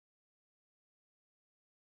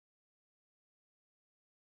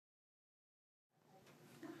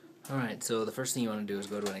Alright, so the first thing you want to do is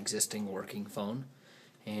go to an existing working phone,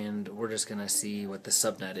 and we're just going to see what the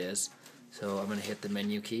subnet is. So I'm going to hit the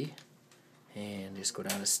menu key and just go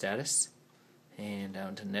down to status and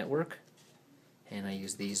down to network, and I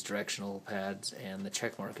use these directional pads and the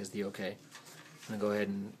check mark is the OK. I'm going to go ahead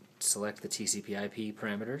and select the TCP/IP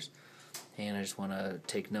parameters, and I just want to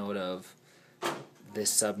take note of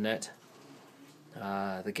this subnet,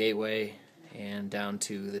 the gateway, and down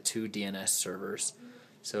to the 2 DNS servers.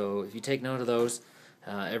 So if you take note of those,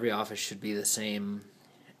 every office should be the same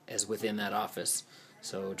as within that office.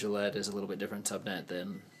 So Gillette is a little bit different subnet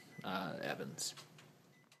than Evans.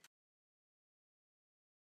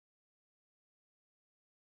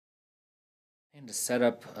 And to set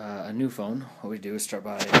up a new phone, what we do is start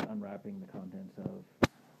by unwrapping the contents of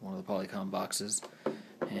one of the Polycom boxes,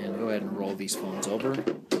 and go ahead and roll these phones over,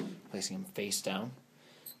 placing them face down.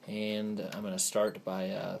 And I'm going to start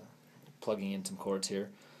by plugging in some cords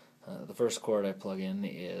here. The first cord I plug in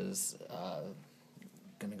is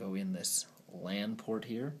going to go in this LAN port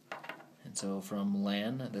here, and so from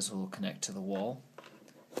LAN this will connect to the wall.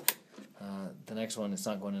 The next one, it's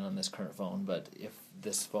not going in on this current phone, but if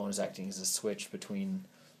this phone is acting as a switch between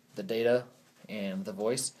the data and the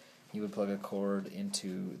voice, you would plug a cord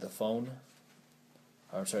into the phone,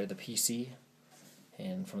 or sorry, the PC,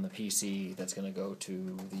 and from the PC that's going to go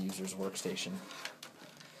to the user's workstation.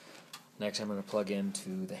 Next I'm going to plug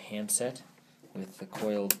into the handset with the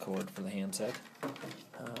coiled cord for the handset.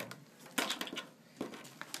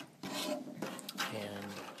 And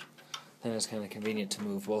then it's kind of convenient to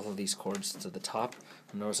move both of these cords to the top.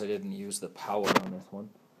 Notice I didn't use the power on this one.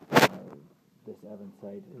 This Evans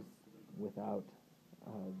site is without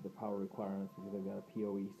the power requirements because they've got a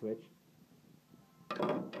PoE switch.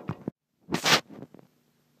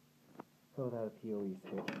 So without a PoE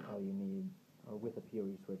switch, all you need, or with a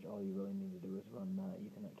PoE switch, all you really need to do is run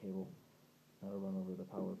Ethernet cable. That'll run over the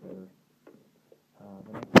power pair.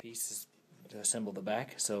 The next piece is to assemble the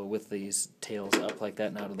back. So with these tails up like that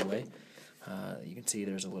and out of the way, you can see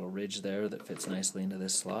there's a little ridge there that fits nicely into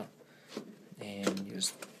this slot. And you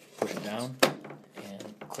just push it down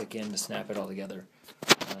and click in to snap it all together.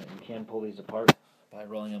 You can pull these apart by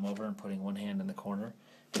rolling them over and putting one hand in the corner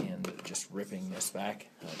and just ripping this back.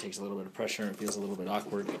 It takes a little bit of pressure and it feels a little bit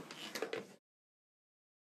awkward.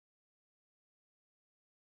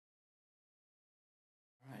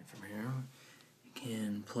 Alright, from here you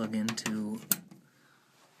can plug into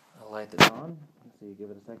a light that's on. So you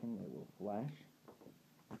give it a second, it will flash.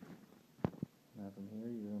 Now from here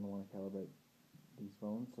you're going to want to calibrate these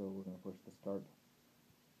phones, so we're going to push the start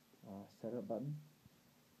setup button.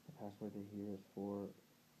 The password here is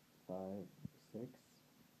 456.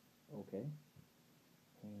 OK.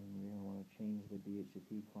 And you're going to want to change the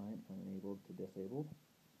DHCP client from enabled to disabled.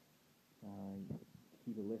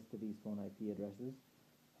 Keep a list of these phone IP addresses.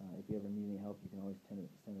 If you ever need any help, you can always send a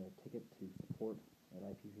ticket to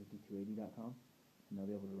support@ip5280.com, and they'll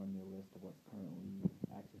be able to run you a list of what's currently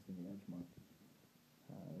accessing the edge mark.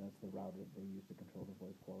 That's the router that they use to control the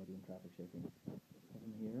voice quality and traffic shaping.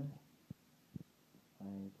 From here,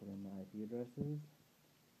 I put in the IP addresses.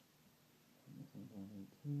 And this one's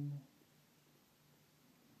 118.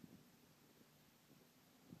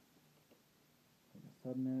 And the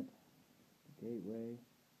subnet, the gateway.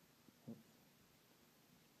 Oops.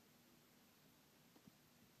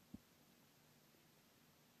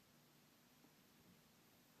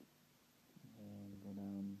 And go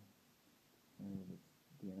down where the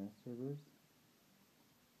DNS servers.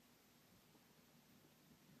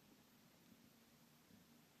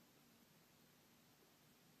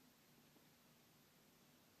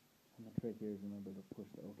 And the trick here is remember to push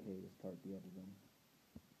the OK to start the editing.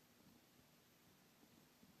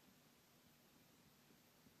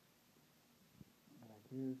 Back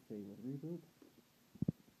here, save with reboot.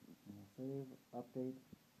 And I'll save, update,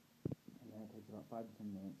 and that takes about 5 to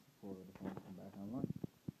 10 minutes for the phone to come back online.